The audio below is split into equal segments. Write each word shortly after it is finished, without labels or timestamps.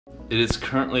It is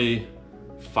currently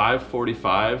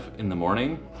 5:45 in the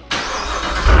morning.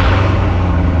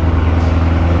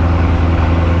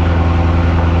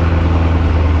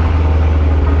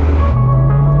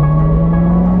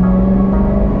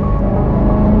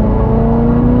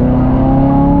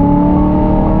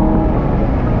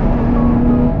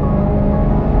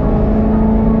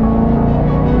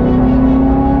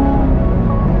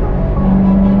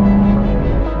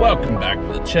 Welcome back to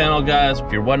the channel, guys.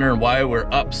 If you're wondering why we're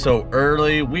up so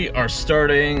early, we are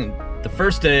starting the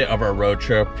first day of our road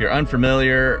trip. If you're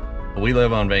unfamiliar, we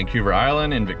live on Vancouver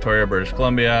Island in Victoria, British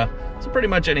Columbia. So pretty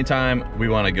much anytime we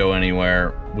want to go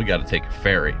anywhere, we got to take a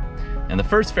ferry. And the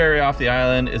first ferry off the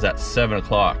island is at 7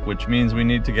 o'clock, which means we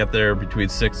need to get there between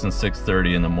 6 and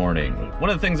 6:30 in the morning. One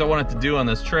of the things I wanted to do on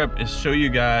this trip is show you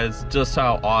guys just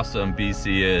how awesome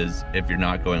BC is if you're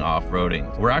not going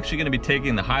off-roading. We're actually going to be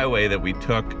taking the highway that we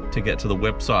took to get to the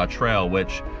Whipsaw Trail,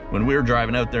 which when we were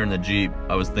driving out there in the Jeep,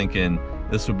 I was thinking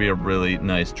this would be a really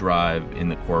nice drive in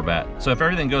the Corvette. So if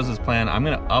everything goes as planned, I'm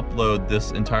going to upload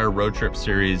this entire road trip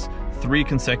series 3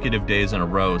 consecutive days in a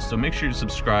row. So make sure you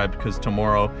subscribe, because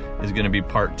tomorrow is going to be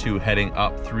part 2, heading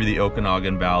up through the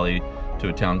Okanagan Valley to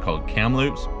a town called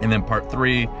Kamloops. And then part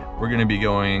 3, we're going to be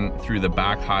going through the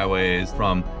back highways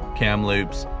from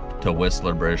Kamloops to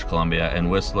Whistler, British Columbia. And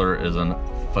Whistler is a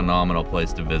phenomenal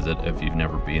place to visit if you've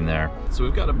never been there. So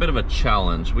we've got a bit of a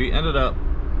challenge. We ended up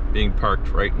being parked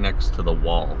right next to the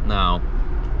wall. Now,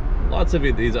 lots of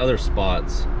these other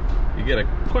spots, you get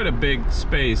quite a big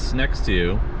space next to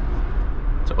you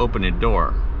to open your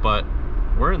door, but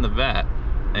we're in the vet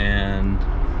and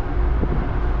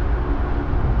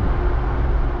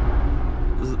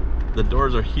the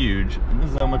doors are huge, and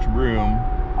this is how much room.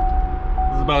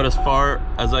 This is about as far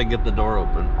as I get the door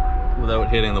open without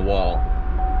hitting the wall.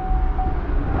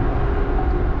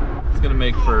 It's gonna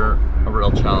make for a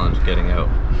real challenge getting out.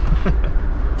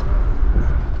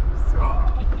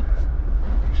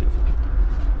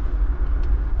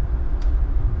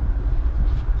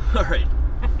 All right,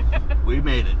 we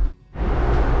made it.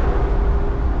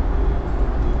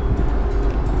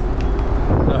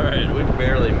 All right, we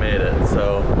barely made it.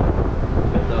 So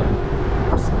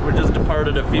we just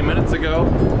departed a few minutes ago,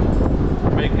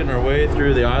 making our way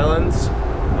through the islands,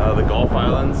 the Gulf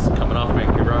Islands, coming off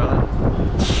Vancouver Island.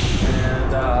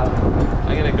 And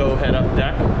I'm gonna go head up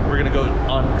deck. We're gonna go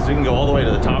on, because we can go all the way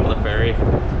to the top of the ferry,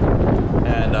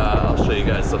 and I'll show you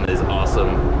guys some of these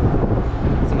awesome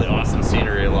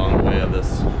scenery along the way of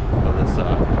this I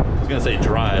was gonna say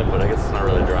drive, but I guess it's not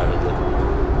really a drive, is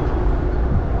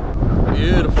it?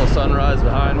 Beautiful sunrise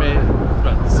behind me. It's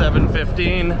about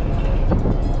 7:15.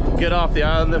 Get off the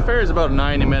island. The ferry's about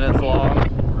 90 minutes long,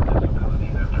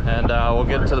 and we'll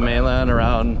get to the mainland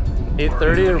around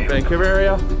 8:30 in Vancouver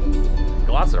area.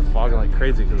 Glasses are fogging like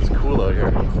crazy because it's cool out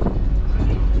here.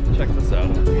 Check this out.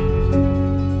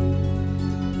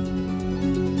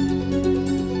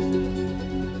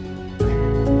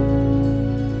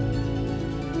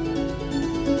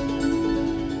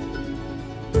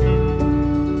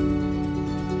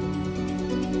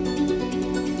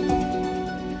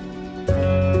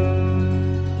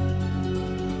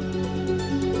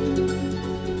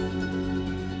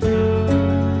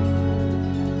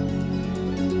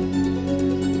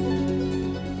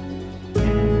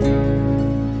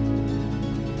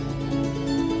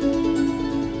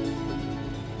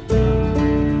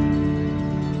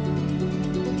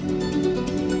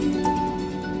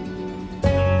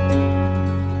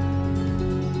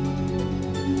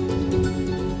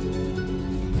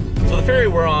 The ferry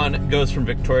we're on goes from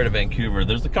Victoria to Vancouver.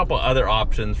 There's a couple other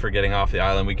options for getting off the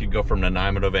island. We could go from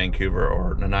Nanaimo to Vancouver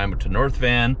or Nanaimo to North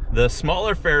Van. The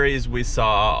smaller ferries we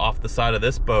saw off the side of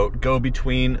this boat go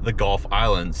between the Gulf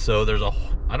Islands. So there's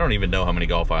I don't even know how many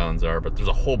Gulf Islands there are, but there's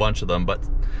a whole bunch of them. But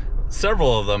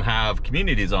several of them have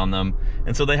communities on them.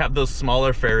 And so they have those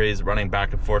smaller ferries running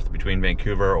back and forth between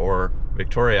Vancouver or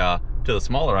Victoria to the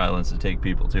smaller islands to take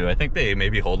people to. I think they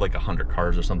maybe hold like 100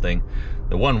 cars or something.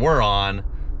 The one we're on,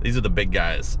 these are the big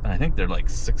guys, and I think they're like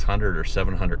 600 or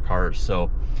 700 cars. So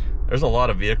there's a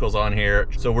lot of vehicles on here.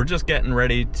 So we're just getting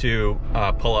ready to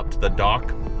pull up to the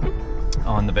dock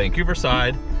on the Vancouver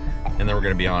side, and then we're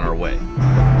gonna be on our way.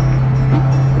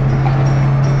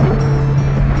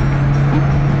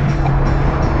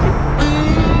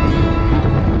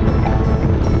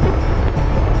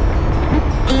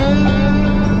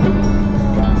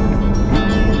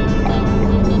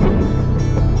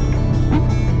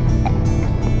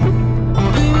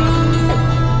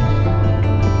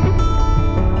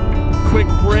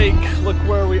 Look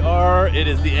where we are. It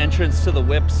is the entrance to the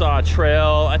Whipsaw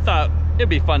Trail. I thought it'd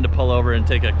be fun to pull over and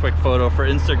take a quick photo for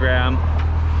Instagram.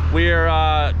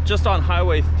 We're just on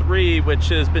Highway 3, which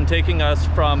has been taking us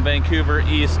from Vancouver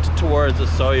east towards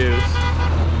Osoyoos.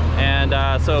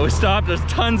 And so we stopped. There's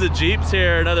tons of Jeeps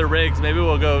here and other rigs. Maybe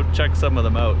we'll go check some of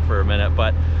them out for a minute.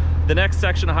 But the next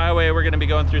section of highway, we're gonna be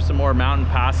going through some more mountain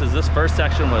passes. This first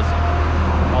section was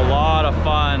a lot of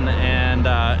fun, and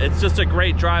it's just a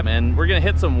great drive. And we're gonna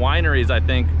hit some wineries, I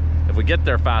think, if we get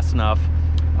there fast enough,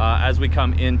 as we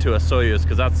come into Osoyoos,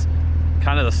 because that's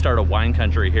kind of the start of wine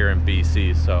country here in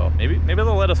BC. So maybe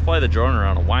they'll let us fly the drone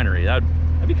around a winery. That'd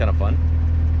be kind of fun.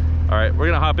 All right, we're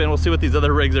gonna hop in. We'll see what these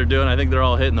other rigs are doing. I think they're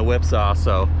all hitting the whipsaw.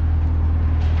 So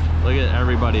look at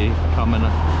everybody coming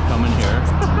here.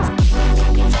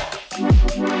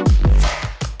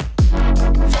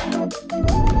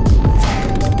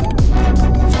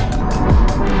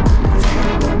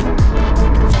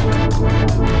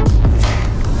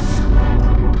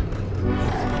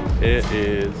 It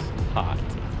is hot.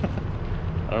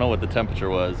 I don't know what the temperature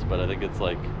was, but I think it's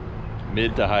like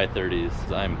mid to high 30s.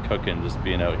 I'm cooking just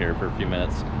being out here for a few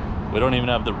minutes. We don't even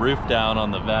have the roof down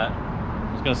on the Vet.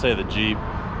 I was gonna say the Jeep.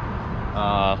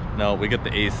 No, we get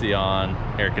the AC on,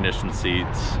 air conditioned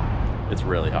seats. It's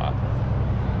really hot.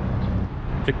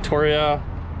 Victoria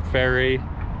Ferry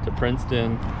to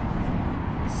Princeton,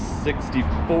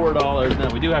 $64.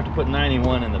 Now we do have to put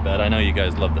 91 in the bed. I know you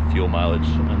guys love the fuel mileage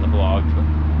in the vlog, but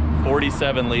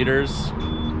 47 liters.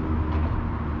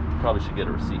 Probably should get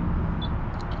a receipt.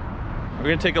 We're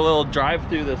gonna take a little drive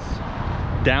through this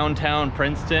downtown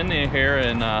Princeton here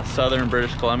in southern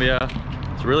British Columbia.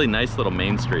 It's a really nice little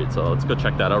main street, so let's go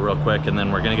check that out real quick, and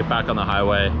then we're gonna get back on the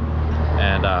highway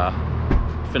and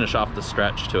finish off the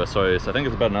stretch to Osoyoos. I think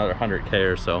it's about another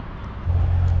 100K or so.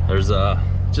 There's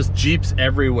just Jeeps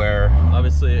everywhere.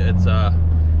 Obviously it's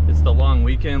the long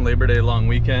weekend, Labor Day long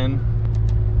weekend,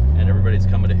 and everybody's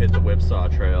coming to hit the Whipsaw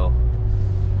Trail.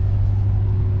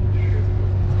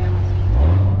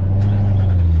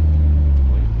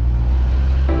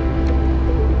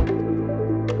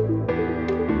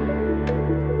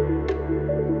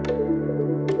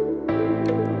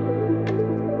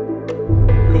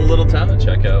 Cool little town to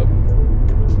check out.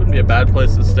 Wouldn't be a bad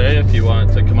place to stay if you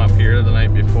want to come up here the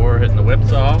night before hitting the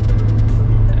Whipsaw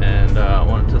and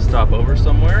want to stop over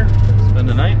somewhere, spend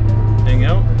the night, hang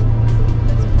out.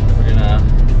 We're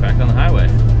gonna get back on the highway.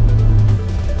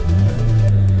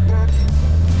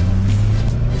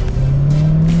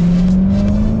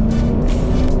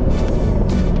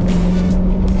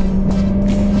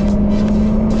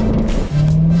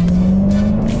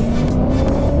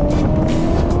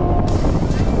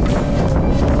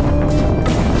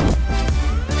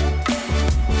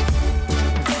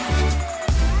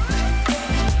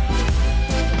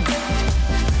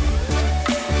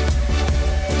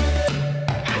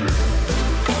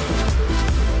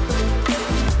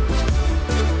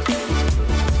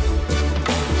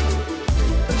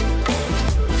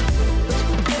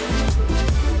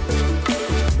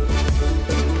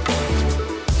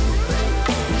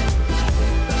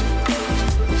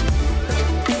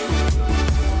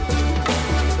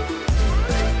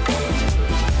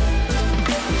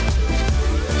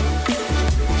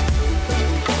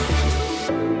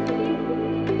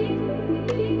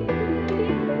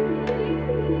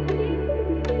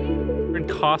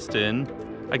 Austin.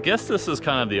 I guess this is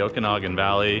kind of the Okanagan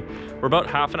Valley. We're about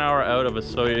half an hour out of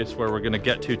Osoyoos, where we're gonna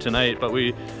get to tonight, but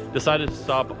we decided to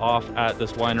stop off at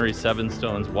this winery, Seven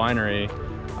Stones Winery.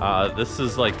 This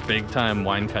is like big time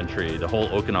wine country, the whole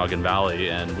Okanagan Valley,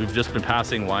 and we've just been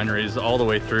passing wineries all the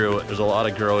way through. There's a lot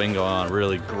of growing going on,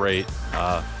 really great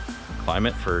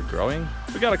climate for growing.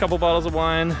 We got a couple bottles of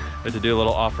wine. We had to do a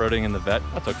little off-roading in the Vet.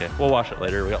 That's okay, we'll wash it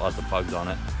later. We got lots of bugs on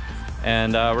it.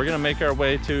 And we're gonna make our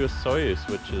way to Osoyoos,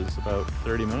 which is about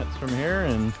 30 minutes from here,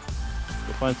 and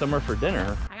we'll find somewhere for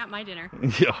dinner. I got my dinner.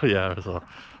 yeah, so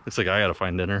looks like I gotta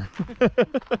find dinner.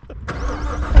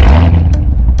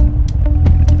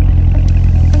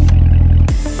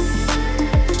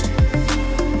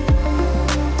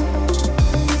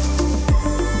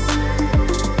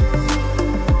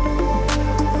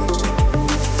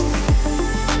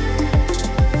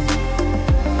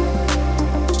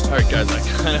 Guys, I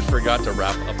kind of forgot to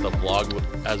wrap up the vlog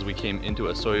as we came into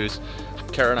Osoyoos.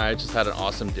 Kara and I just had an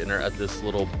awesome dinner at this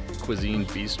little cuisine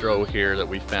bistro here that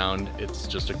we found. It's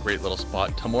just a great little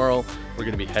spot. Tomorrow we're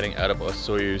going to be heading out of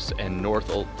Osoyoos and north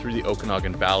through the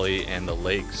Okanagan Valley, and the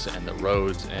lakes and the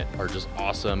roads are just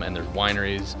awesome, and there's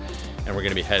wineries, and we're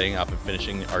going to be heading up and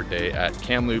finishing our day at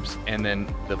Kamloops. And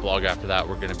then the vlog after that,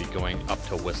 we're going to be going up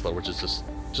to Whistler, which is just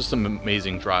just some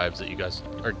amazing drives that you guys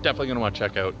are definitely going to want to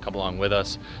check out. Come along with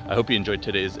us. I hope you enjoyed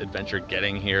today's adventure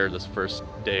getting here. This first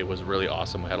day was really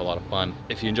awesome. We had a lot of fun.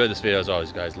 If you enjoyed this video, as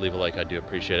always, guys, leave a like. I do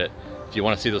appreciate it. If you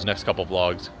want to see those next couple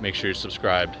vlogs, make sure you're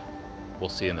subscribed. We'll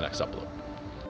see you in the next upload.